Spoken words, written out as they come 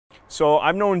So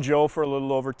I've known Joe for a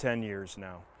little over 10 years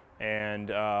now. And,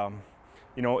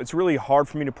 it's really hard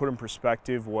for me to put in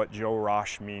perspective what Joe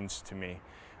Rosch means to me.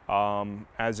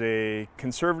 As a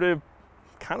conservative,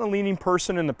 kind of leaning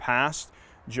person in the past,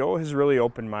 Joe has really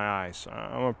opened my eyes.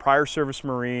 I'm a prior service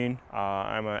Marine,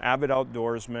 I'm an avid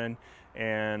outdoorsman,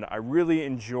 and I really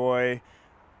enjoy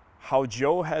how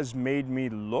Joe has made me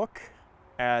look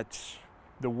at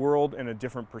the world in a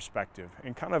different perspective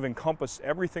and kind of encompass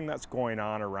everything that's going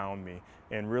on around me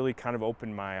and really kind of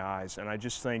opened my eyes. And I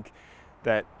just think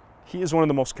that he is one of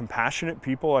the most compassionate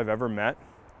people I've ever met.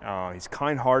 He's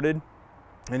kind-hearted,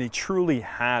 and he truly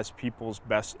has people's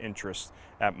best interests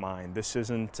at mind. This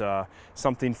isn't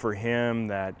something for him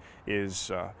that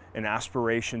is an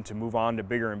aspiration to move on to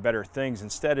bigger and better things.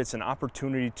 Instead, it's an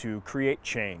opportunity to create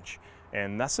change.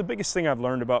 And that's the biggest thing I've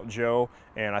learned about Joe,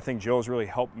 and I think Joe's really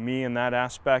helped me in that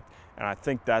aspect, and I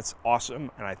think that's awesome,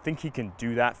 and I think he can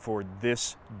do that for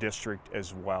this district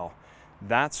as well.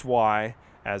 That's why,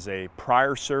 as a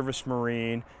prior service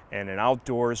Marine and an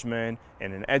outdoorsman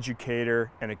and an educator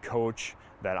and a coach,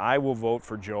 that I will vote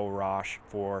for Joe Rosch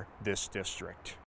for this district.